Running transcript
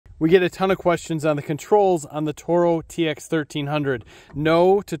We get a ton of questions on the controls on the Toro TX 1300.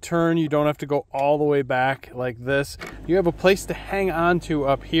 No, to turn, you don't have to go all the way back like this. You have a place to hang on to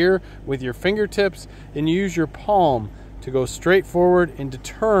up here with your fingertips, and you use your palm to go straight forward, and to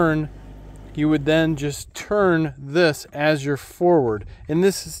turn, you would then just turn this as you're forward. And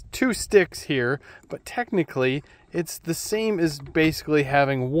this is 2 sticks here, but technically it's the same as basically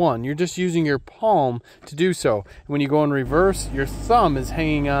having one. You're just using your palm to do so. When you go in reverse, your thumb is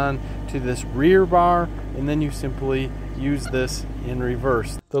hanging on to this rear bar, and then you simply use this in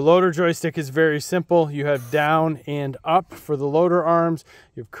reverse. The loader joystick is very simple. You have down and up for the loader arms.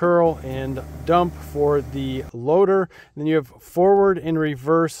 You have curl and dump for the loader. And then you have forward and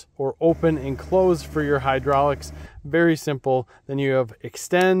reverse, or open and close for your hydraulics. Very simple. Then you have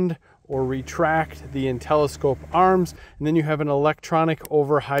extend or retract the INTELLISCOPE arms, and then you have an electronic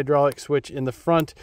over hydraulic switch in the front